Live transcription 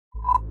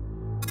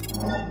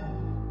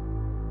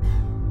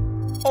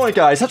Alright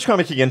guys,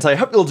 TacticalRab again today.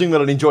 Hope you're all doing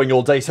well and enjoying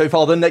your day so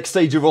far. The next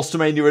stage of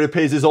Rostermania, it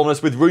appears, is on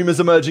us, with rumours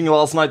emerging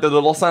last night that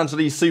the Los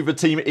Angeles Super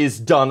team is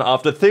done.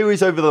 After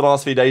theories over the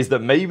last few days that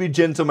maybe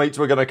Gentlemates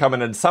were going to come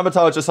in and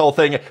sabotage this whole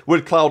thing,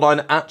 would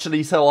Cloud9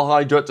 actually sell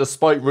HyDra,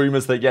 despite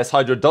rumours that yes,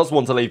 HyDra does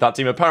want to leave that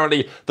team?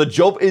 Apparently, the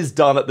job is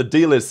done, the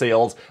deal is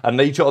sealed, and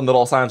Nature and the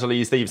Los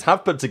Angeles Thieves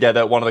have put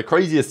together one of the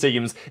craziest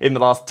teams in the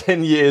last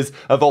 10 years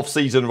of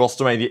off-season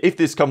Rostermania. If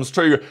this comes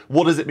true,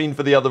 what does it mean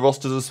for the other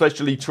rosters,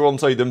 especially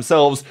Toronto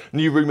themselves?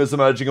 New rumours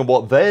emerging on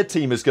what their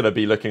team is going to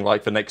be looking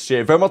like for next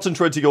year. Very much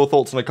enjoyed your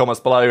thoughts in the comments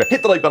below.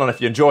 Hit the like button if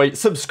you enjoy.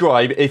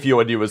 Subscribe if you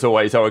are new as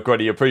always. I would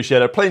greatly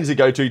appreciate it. Players to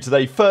go to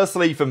today.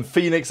 Firstly, from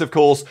Phoenix, of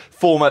course,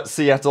 former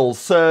Seattle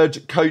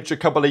Surge coach a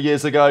couple of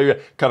years ago,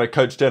 kind of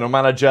coach general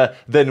manager,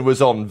 then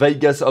was on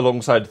Vegas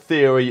alongside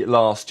Theory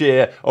last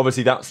year.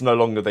 Obviously, that's no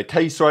longer the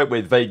case, right,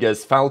 with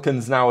Vegas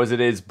Falcons now as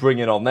it is,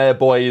 bringing on their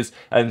boys,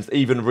 and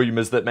even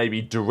rumours that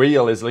maybe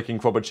ReeaL is looking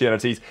for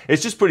opportunities.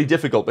 It's just pretty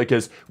difficult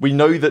because we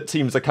know that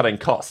teams are cutting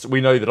costs. We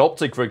know that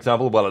OpTic, for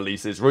example, well, at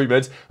least it's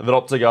rumoured, that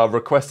OpTic are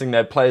requesting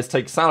their players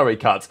take salary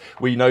cuts.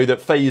 We know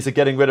that FaZe are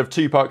getting rid of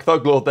Tupac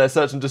Thuglord, their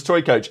search and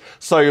destroy coach.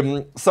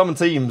 So some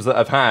teams that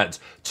have had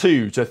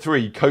 2 to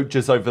 3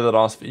 coaches over the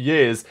last few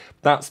years,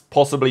 that's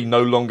possibly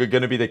no longer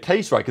going to be the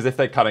case, right? Because if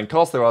they're cutting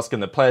costs, they're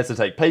asking the players to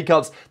take pay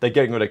cuts, they're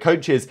getting rid of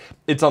coaches.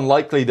 It's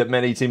unlikely that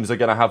many teams are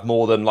going to have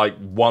more than like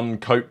one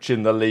coach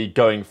in the league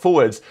going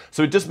forwards.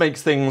 So it just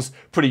makes things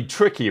pretty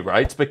tricky,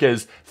 right?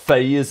 Because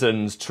FaZe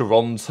and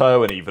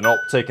Toronto and even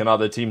OpTic and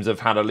other teams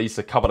have had at least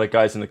a couple of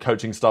guys in the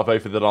coaching staff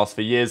over the last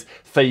few years.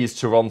 FaZe,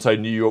 Toronto,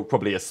 New York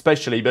probably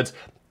especially, but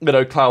you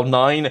know,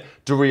 Cloud9,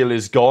 ReeaL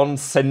is gone.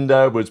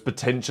 Sender was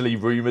potentially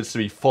rumoured to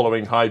be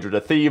following HyDra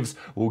to Thieves.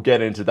 We'll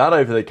get into that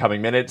over the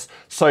coming minutes.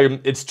 So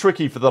it's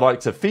tricky for the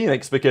likes of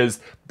Phoenix because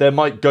there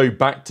might go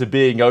back to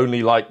being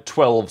only like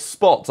 12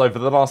 spots. Over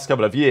the last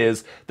couple of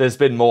years, there's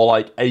been more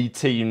like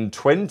 18,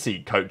 20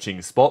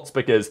 coaching spots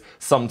because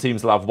some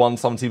teams will have 1,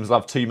 some teams will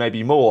have 2,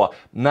 maybe more.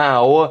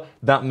 Now,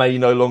 that may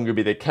no longer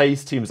be the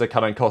case. Teams are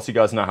cutting costs. You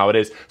guys know how it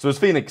is. So as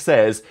Phoenix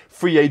says,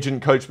 free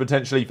agent coach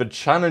potentially for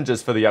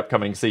challengers for the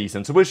upcoming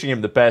season. So wishing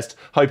him the best.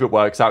 Hope it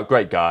works out.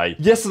 Great guy.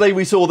 Yesterday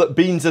we saw that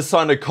Beans has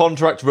signed a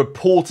contract,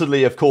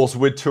 reportedly, of course,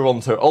 with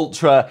Toronto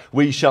Ultra.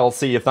 We shall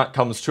see if that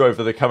comes true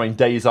over the coming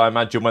days, I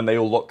imagine, when they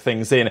all lock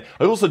things in.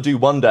 I also do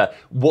wonder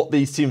what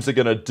these teams are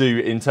going to do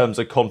in terms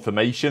of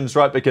confirmations,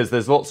 right? Because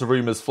there's lots of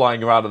rumours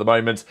flying around at the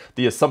moment.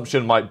 The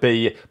assumption might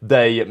be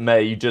they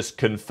may just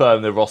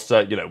confirm the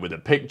roster, you know, with a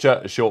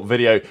picture, a short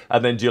video,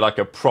 and then do like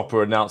a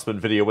proper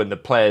announcement video when the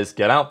players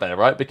get out there,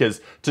 right?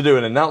 Because to do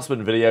an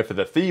announcement video for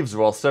the Thieves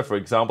roster, for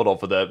example, or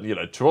for the, you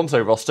know,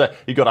 Toronto roster,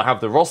 you got to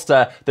have the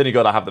roster, then you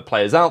got to have the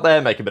players out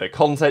there, make a bit of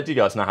content. You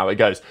guys know how it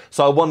goes.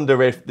 So I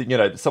wonder if, you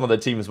know, some of the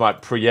teams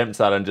might preempt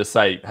that and just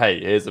say, hey,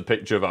 here's a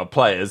picture of our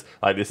players,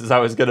 like this is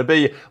how it's going to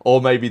be,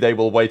 or maybe they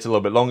will wait a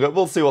little bit longer.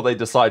 We'll see what they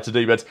decide to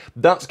do, but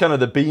that's kind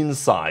of the Beans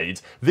side.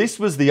 This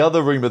was the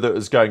other rumour that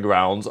was going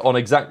around on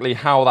exactly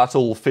how that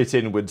all fit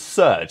in with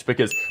Surge,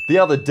 because the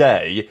other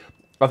day,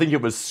 I think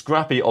it was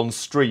Scrappy on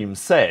stream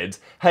said,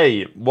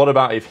 hey, what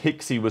about if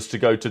Hixie was to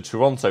go to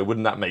Toronto?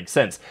 Wouldn't that make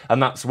sense?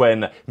 And that's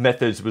when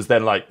MettalZ was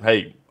then like,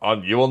 hey,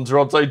 aren't you on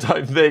Toronto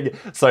type thing?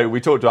 So we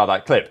talked about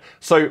that clip.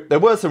 So there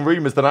were some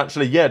rumours that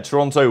actually, yeah,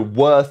 Toronto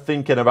were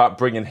thinking about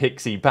bringing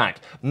Hixie back.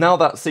 Now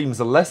that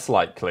seems less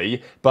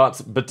likely,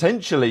 but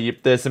potentially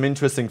there's some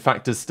interesting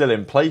factors still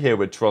in play here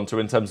with Toronto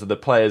in terms of the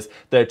players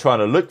they're trying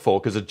to look for.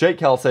 Because as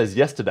JoeDeceives says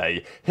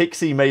yesterday,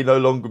 Hixie may no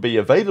longer be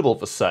available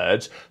for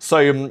Surge. So,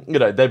 you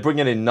know, they're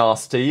bringing in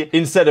Nastie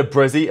instead of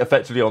aBeZy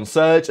effectively on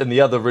Surge. And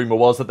the other rumour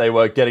was that they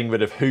were getting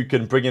rid of Hook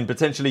and bringing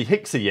potentially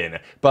Hixie in.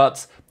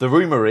 But the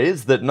rumour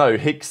is that no,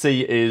 Hixie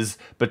is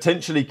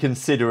potentially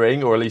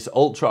considering, or at least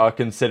Ultra are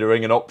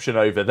considering, an option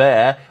over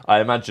there. I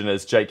imagine,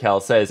 as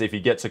JoeDeceives says, if he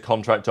gets a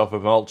contract offer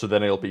from Ultra,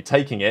 then he'll be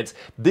taking it.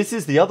 This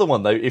is the other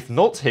one, though. If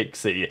not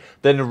Hixie,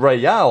 then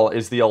ReeaL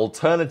is the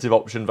alternative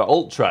option for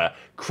Ultra.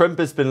 Kremp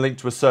has been linked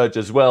to a Surge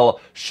as well,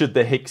 should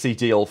the Hixie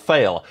deal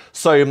fail.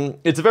 So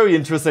it's a very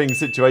interesting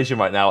situation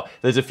right now.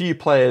 There's a few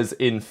players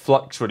in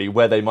flux, really,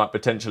 where they might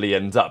potentially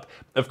end up.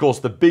 Of course,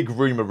 the big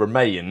rumour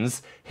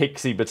remains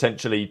Hixie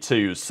potentially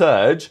to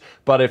Surge,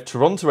 but if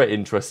Toronto are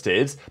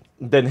interested,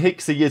 then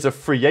Hixie is a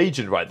free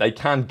agent, right? They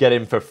can get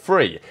him for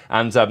free.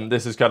 And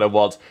this is kind of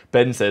what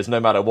Ben says,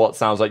 no matter what,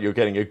 sounds like you're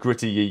getting a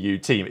gritty EU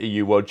team,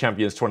 EU World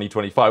Champions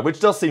 2025,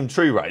 which does seem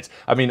true, right?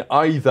 I mean,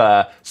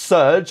 either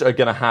Surge are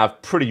going to have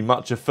pretty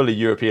much a fully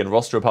European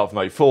roster apart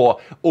from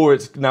 04, or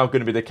it's now going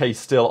to be the case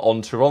still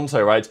on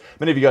Toronto, right?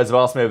 Many of you guys have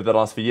asked me over the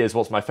last few years,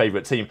 what's my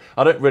favourite team?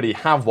 I don't really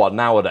have one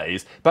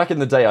nowadays. Back in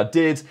the day, I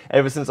did.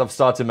 Ever since I've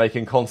started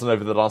making content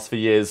over the last few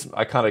years,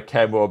 I kind of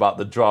care more about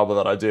the drama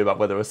that I do about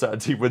whether a certain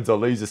team wins or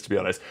loses, to be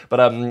honest. But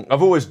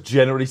I've always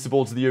generally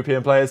supported the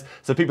European players,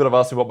 so people have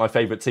asked me what my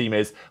favourite team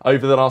is.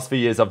 Over the last few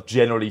years, I've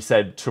generally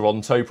said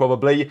Toronto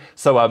probably.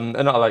 So, and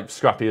I like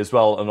Scrappy as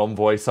well and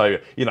Envoy. So,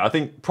 you know, I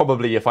think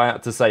probably if I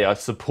had to say I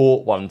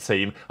support one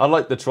team, I'd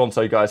like the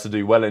Toronto guys to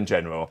do well in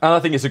general. And I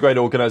think it's a great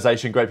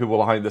organisation, great people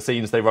behind the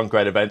scenes, they run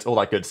great events, all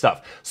that good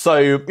stuff. So,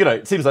 you know,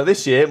 it seems like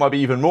this year it might be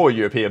even more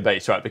European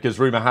based, right? Because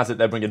rumour has it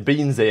they're bringing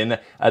Beans in,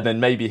 and then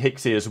maybe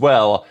Hixie as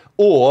well,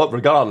 or,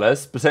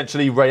 regardless,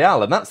 potentially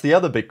ReeaL. And that's the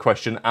other big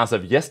question as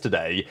of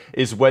yesterday,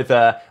 is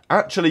whether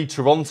actually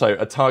Toronto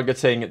are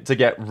targeting to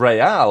get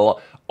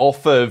ReeaL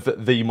off of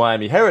the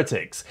Miami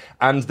Heretics.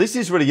 And this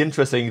is really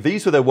interesting.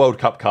 These were their World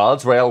Cup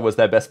cards. ReeaL was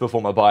their best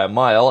performer by a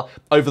mile.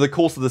 Over the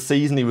course of the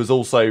season, he was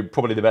also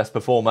probably the best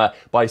performer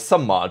by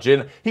some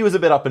margin. He was a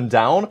bit up and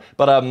down,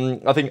 but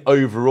I think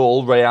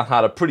overall, ReeaL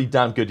had a pretty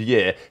damn good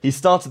year. He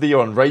started the year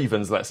on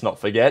Ravens, let's not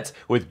forget,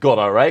 with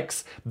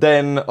GodRx.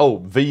 Then,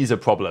 visa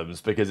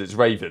problems, because it's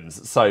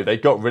Ravens. So they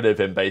got rid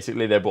of him,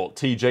 basically. They brought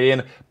TJ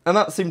in, and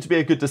that seemed to be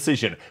a good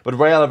decision. But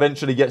ReeaL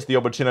eventually gets the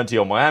opportunity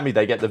on Miami.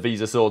 They get the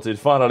visa sorted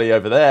finally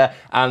over there.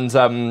 And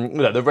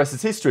you know, the rest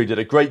is history. Did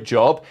a great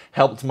job,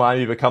 helped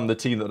Miami become the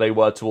team that they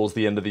were towards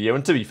the end of the year.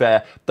 And to be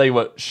fair, they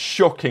were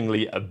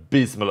shockingly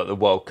abysmal at the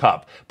World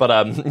Cup. But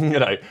you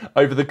know,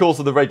 over the course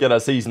of the regular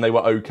season, they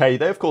were okay.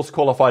 They of course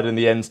qualified in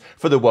the end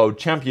for the World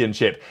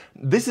Championship.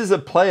 This is a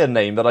player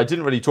name that I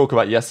didn't really talk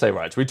about yesterday,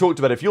 right? We talked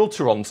about if you're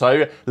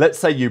Toronto, let's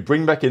say you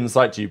bring back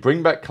Insight, you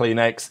bring back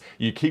CleanX,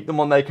 you keep them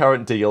on their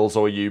current deals,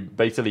 or you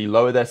basically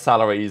lower their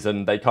salaries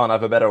and they can't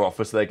have a better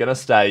offer, so they're going to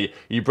stay.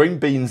 You bring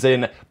Beans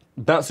in.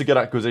 That's a good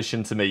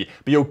acquisition to me,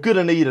 but you're going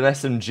to need an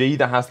SMG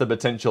that has the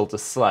potential to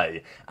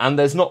slay, and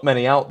there's not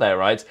many out there,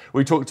 right?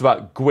 We talked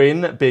about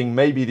Gwyn being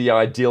maybe the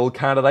ideal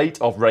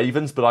candidate of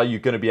Ravens, but are you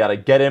going to be able to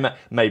get him?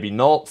 Maybe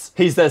not.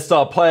 He's their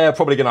star player,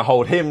 probably going to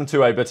hold him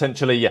to a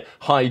potentially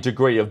high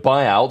degree of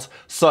buyout,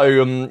 so,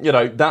 you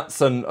know, that's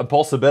a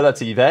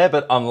possibility there,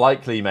 but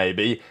unlikely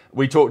maybe.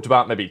 We talked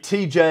about maybe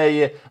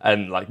TJ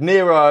and like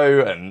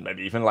Nero and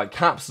maybe even like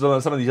Capsule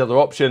and some of these other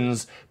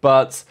options,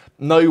 but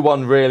no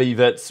one really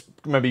that's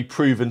maybe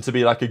proven to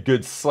be like a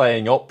good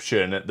slaying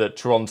option that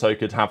Toronto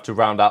could have to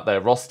round out their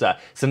roster.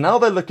 So now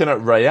they're looking at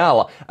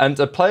ReeaL, and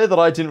a player that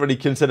I didn't really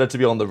consider to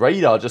be on the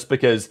radar just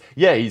because,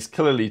 yeah, he's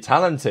clearly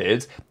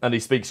talented and he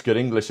speaks good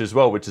English as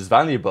well, which is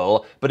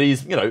valuable, but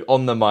he's, you know,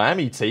 on the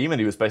Miami team and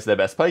he was basically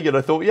their best player, and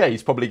I thought, yeah,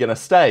 he's probably going to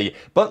stay.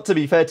 But to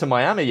be fair to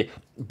Miami,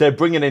 they're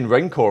bringing in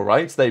Rencor,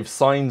 right? They've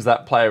signed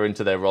that player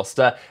into their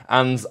roster,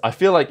 and I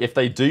feel like if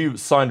they do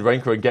sign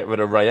Rencor and get rid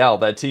of ReeaL,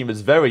 their team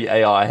is very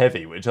AR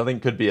heavy, which I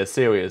think could be a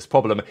serious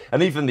problem.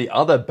 And even the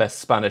other best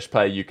Spanish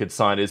player you could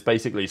sign is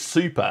basically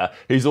Super,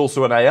 who's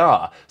also an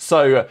AR.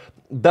 So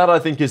that I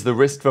think is the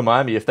risk for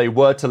Miami. If they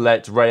were to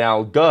let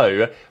ReeaL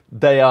go,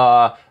 they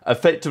are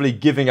effectively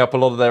giving up a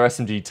lot of their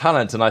SMG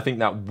talent, and I think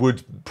that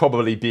would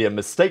probably be a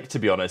mistake, to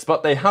be honest.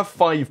 But they have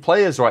 5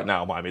 players right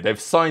now, Miami. They've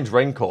signed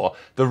Rencor.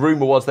 The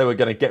rumour was they were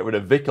going to get rid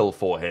of Vikul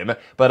for him,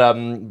 but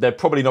they're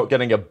probably not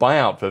getting a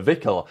buyout for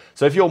Vikul.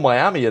 So if you're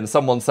Miami and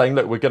someone's saying,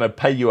 look, we're going to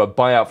pay you a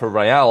buyout for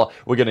ReeaL,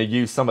 we're going to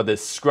use some of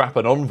this Scrap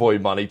and Envoy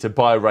money to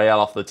buy ReeaL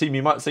off the team,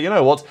 you might say, you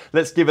know what,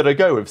 let's give it a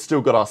go. We've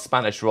still got our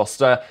Spanish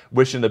roster.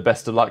 Wishing the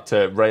best of luck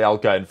to ReeaL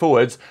going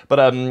forwards.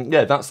 But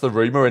yeah, that's the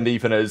rumour, and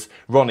even as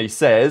Ronnie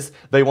says,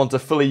 they want a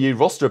fully used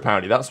roster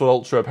apparently. That's what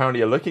Ultra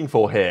apparently are looking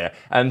for here.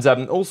 And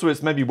also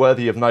it's maybe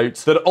worthy of note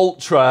that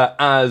Ultra,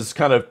 as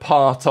kind of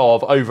part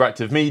of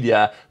Overactive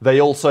Media, they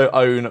also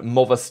own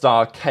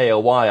Movistar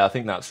KOI, I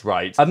think that's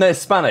right. And they're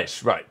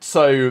Spanish, right?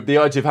 So the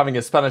idea of having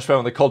a Spanish player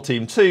on the COD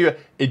team too,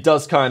 it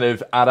does kind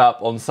of add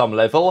up on some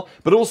level,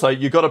 but also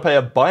you've got to pay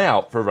a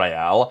buyout for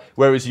ReeaL,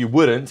 whereas you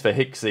wouldn't for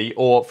Hixie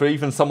or for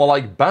even someone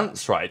like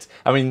Bance, right?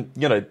 I mean,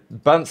 you know,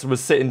 Bance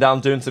was sitting down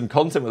doing some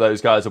content with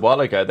those guys a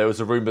while ago. There was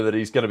a rumour that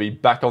he's going to be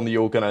back on the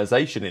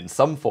organisation in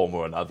some form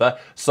or another,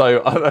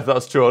 so I don't know if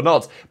that's true or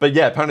not, but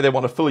yeah, apparently they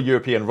want a full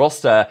European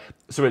roster,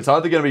 so it's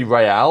either going to be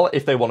ReeaL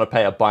if they want to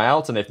pay a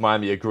buyout and if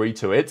Miami agree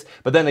to it,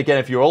 but then again,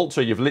 if you're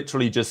Ultra, you've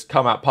literally just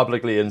come out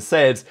publicly and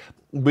said,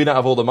 we don't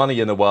have all the money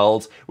in the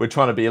world, we're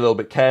trying to be a little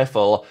bit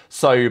careful,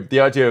 so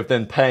the idea of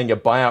then paying a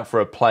buyout for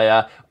a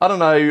player, I don't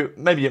know,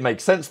 maybe it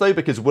makes sense though,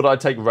 because would I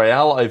take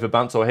ReeaL over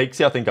Bance or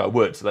Hixie? I think I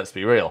would, so let's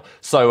be real.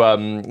 So,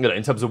 you know,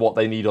 in terms of what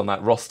they need on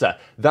that roster,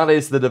 that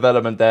is the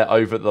development there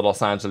over at the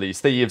Los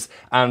Angeles Thieves,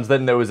 and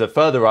then there was a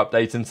further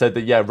update and said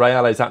that, yeah,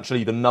 ReeaL is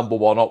actually the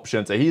 #1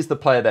 option, so he's the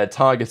player they're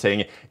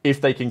targeting if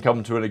they can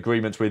come to an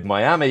agreement with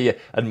Miami,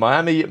 and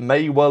Miami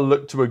may well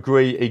look to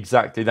agree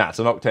exactly that,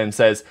 and Octane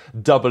says,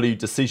 W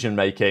decision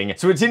making.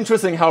 So it's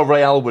interesting how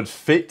ReeaL would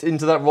fit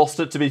into that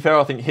roster. To be fair,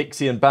 I think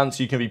Hixie and Bance,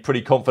 you can be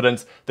pretty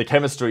confident the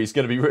chemistry is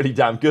going to be really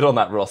damn good on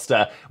that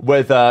roster.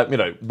 Whether, you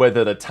know,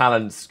 whether the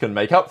talents can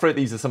make up for it,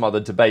 these are some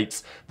other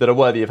debates that are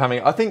worthy of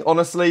having. I think,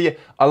 honestly,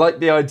 I like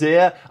the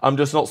idea. I'm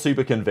just not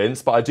super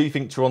convinced, but I do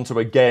think Toronto,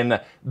 again,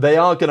 they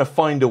are going to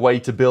find a way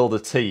to build a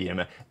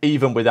team,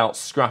 even without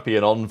Scrappy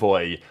and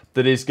Envoy.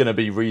 that is going to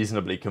be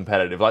reasonably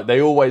competitive. Like,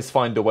 they always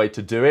find a way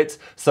to do it.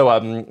 So,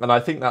 and I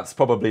think that's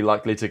probably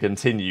likely to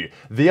continue.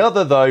 The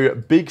other, though,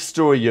 big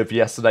story of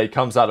yesterday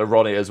comes out of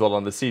Ronnie as well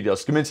on the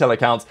CDOS community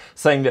account,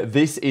 saying that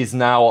this is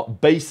now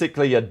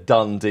basically a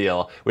done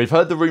deal. We've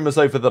heard the rumours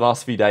over the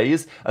last few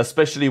days,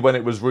 especially when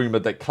it was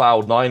rumoured that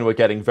Cloud9 were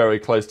getting very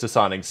close to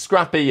signing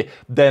Scrappy.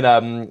 Then,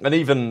 and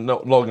even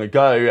not long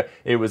ago,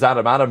 it was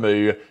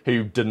Adamu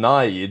who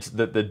denied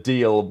that the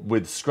deal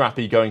with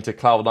Scrappy going to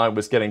Cloud9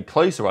 was getting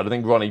closer. I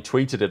think Ronnie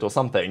tweeted it or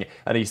something,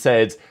 and he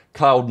said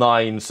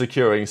Cloud9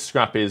 securing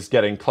Scrappy is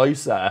getting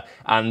closer,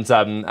 and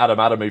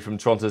Adamu from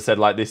Toronto said,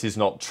 like, this is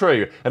not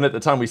true. And at the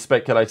time we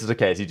speculated,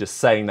 okay, is he just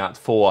saying that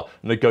for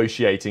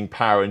negotiating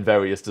power in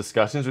various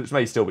discussions, which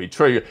may still be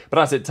true, but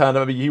as it turned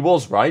out, he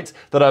was right,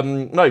 that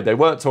no, they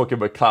weren't talking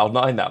with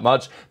Cloud9 that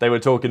much, they were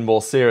talking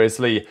more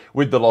seriously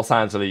with the Los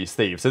Angeles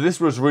Thieves. So this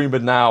was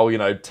rumoured now, you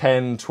know,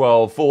 10,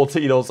 12,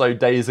 14 or so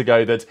days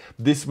ago that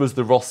this was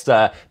the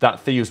roster that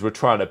Thieves were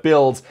trying to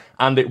build,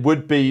 and it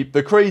would be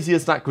the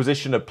craziest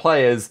acquisition of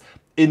players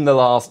in the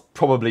last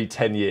probably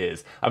 10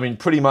 years. I mean,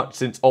 pretty much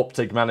since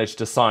OpTic managed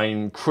to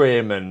sign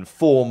Kremp and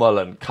Formal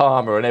and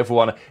Karma and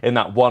everyone in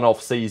that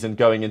one-off season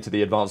going into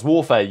the Advanced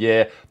Warfare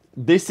year,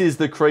 this is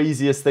the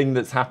craziest thing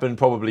that's happened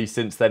probably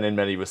since then in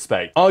many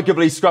respects.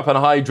 Arguably, Scrap and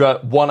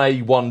HyDra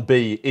 1A,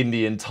 1B in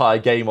the entire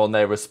game on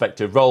their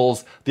respective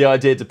roles. The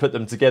idea to put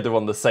them together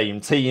on the same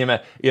team,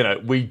 you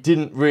know, we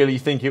didn't really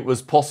think it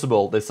was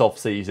possible this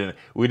offseason.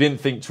 We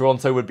didn't think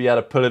Toronto would be able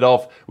to pull it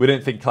off. We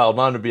didn't think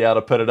Cloud9 would be able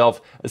to pull it off.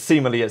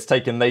 Seemingly, it's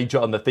taken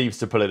NaJa and the Thieves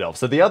to pull it off.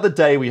 So the other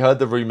day, we heard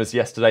the rumours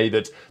yesterday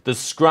that the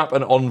Scrap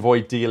and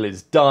Envoy deal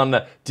is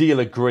done, deal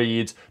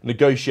agreed,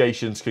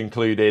 negotiations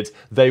concluded.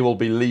 They will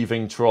be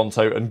leaving Toronto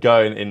and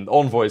going, in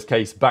Envoy's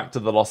case, back to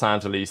the Los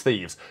Angeles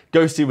Thieves.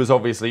 Ghosty was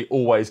obviously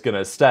always going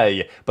to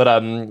stay, but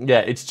yeah,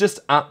 it's just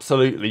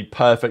absolutely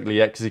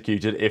perfectly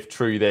executed, if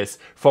true this,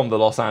 from the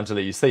Los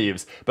Angeles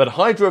Thieves. But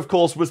HyDra, of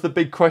course, was the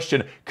big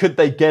question. Could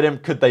they get him?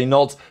 Could they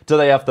not? Do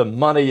they have the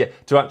money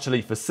to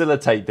actually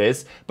facilitate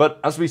this?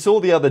 But as we saw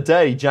the other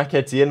day, Jack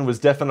Etienne was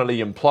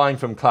definitely implying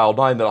from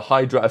Cloud9 that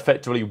HyDra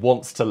effectively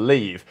wants to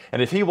leave.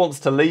 And if he wants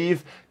to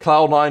leave,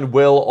 Cloud9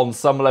 will, on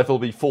some level,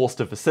 be forced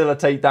to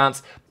facilitate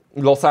that.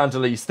 Los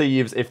Angeles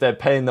Thieves, if they're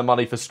paying the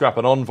money for Scrap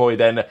and Envoy,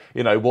 then,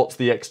 you know, what's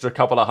the extra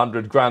couple of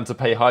 $100,000 to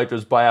pay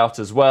HyDra's buyout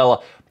as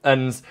well?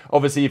 And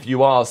obviously, if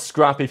you are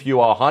Scrap, if you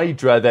are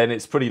HyDra, then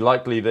it's pretty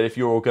likely that if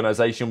your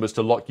organisation was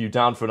to lock you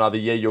down for another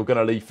year, you're going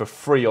to leave for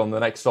free on the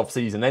next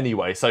off-season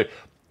anyway. So,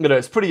 you know,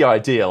 it's pretty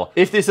ideal.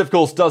 If this, of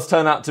course, does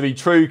turn out to be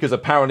true, because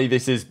apparently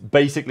this is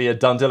basically a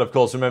done deal. Of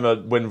course, remember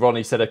when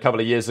Ronnie said a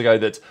couple of years ago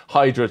that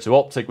HyDra to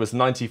OpTic was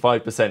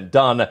 95%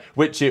 done,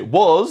 which it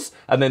was,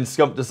 and then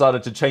Scump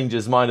decided to change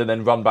his mind and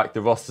then run back the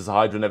roster, so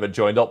HyDra never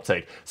joined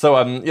OpTic.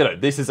 So, you know,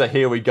 this is a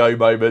here we go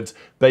moment.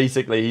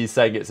 Basically, he's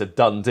saying it's a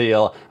done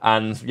deal,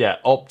 and yeah,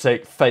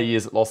 OpTic,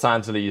 FaZe, Los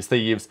Angeles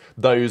Thieves,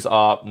 those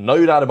are,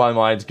 no doubt in my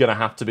mind, going to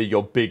have to be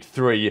your big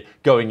three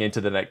going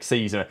into the next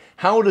season.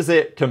 How does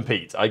it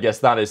compete? I guess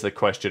that is the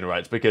question,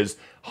 right? Because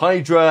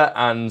HyDra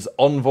and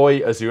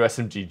Envoy as your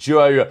SMG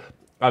duo,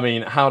 I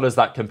mean, how does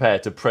that compare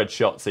to Pred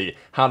Shotzzy?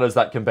 How does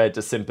that compare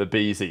to Simp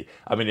aBeZy?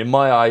 I mean, in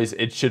my eyes,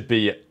 it should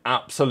be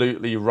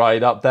absolutely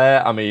right up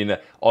there. I mean,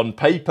 on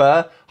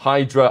paper,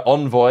 HyDra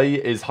Envoy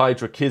is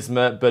HyDra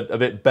Kismet, but a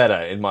bit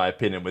better, in my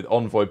opinion, with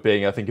Envoy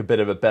being, I think, a bit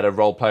of a better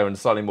role player and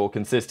slightly more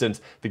consistent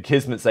than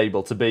Kismet's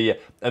able to be.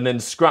 And then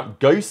Scrap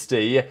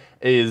Ghosty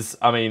is,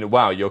 I mean,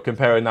 wow, you're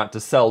comparing that to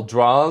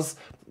Drazah,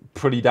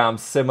 pretty damn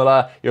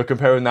similar. You're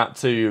comparing that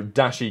to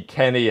Dashy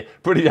Kenny,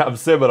 pretty damn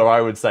similar, I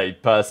would say,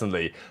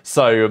 personally.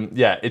 So,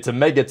 yeah, it's a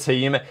mega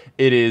team.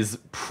 It is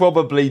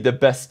probably the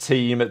best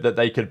team that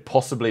they could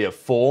possibly have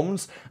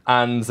formed.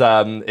 And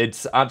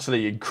it's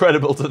actually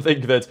incredible to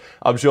think that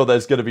I'm sure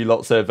there's going to be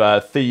lots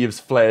of Thieves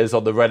flares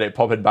on the Reddit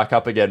popping back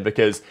up again,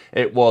 because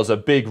it was a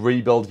big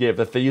rebuild year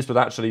for Thieves, but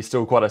actually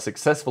still quite a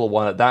successful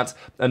one at that.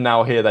 And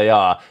now here they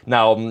are.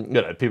 Now, you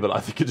know, people I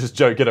think are just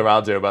joking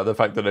around here about the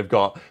fact that they've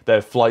got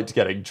their flight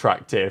getting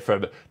tracked here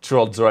from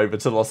Toronto over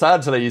to Los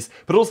Angeles.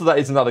 But also that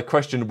is another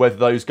question, whether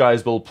those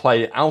guys will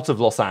play out of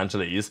Los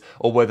Angeles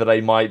or whether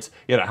they might,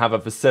 you know, have a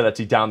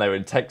facility down there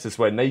in Texas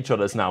where NaJa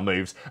has now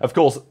moved. Of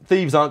course,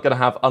 Thieves aren't going to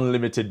have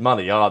unlimited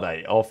money, are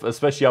they?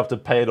 Especially after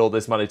paying all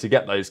this money to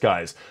get those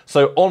guys.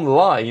 So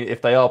online,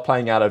 if they are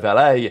playing out of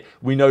LA,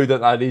 we know that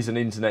that is an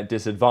internet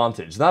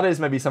disadvantage. That is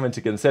maybe something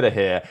to consider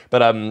here.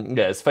 But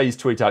yeah, as FaZe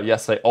tweeted out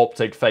yesterday,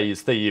 OpTic,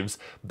 FaZe, Thieves,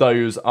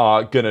 those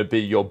are going to be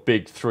your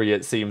big three,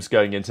 it seems,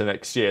 going into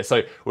next year.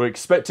 So we're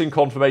expecting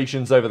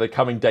confirmations over the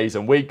coming days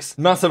and weeks.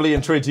 Massively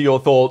intrigued to your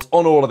thoughts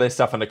on all of this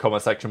stuff in the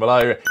comment section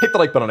below. Hit the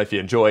like button if you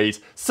enjoyed.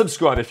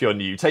 Subscribe if you're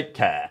new. Take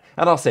care.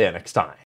 And I'll see you next time.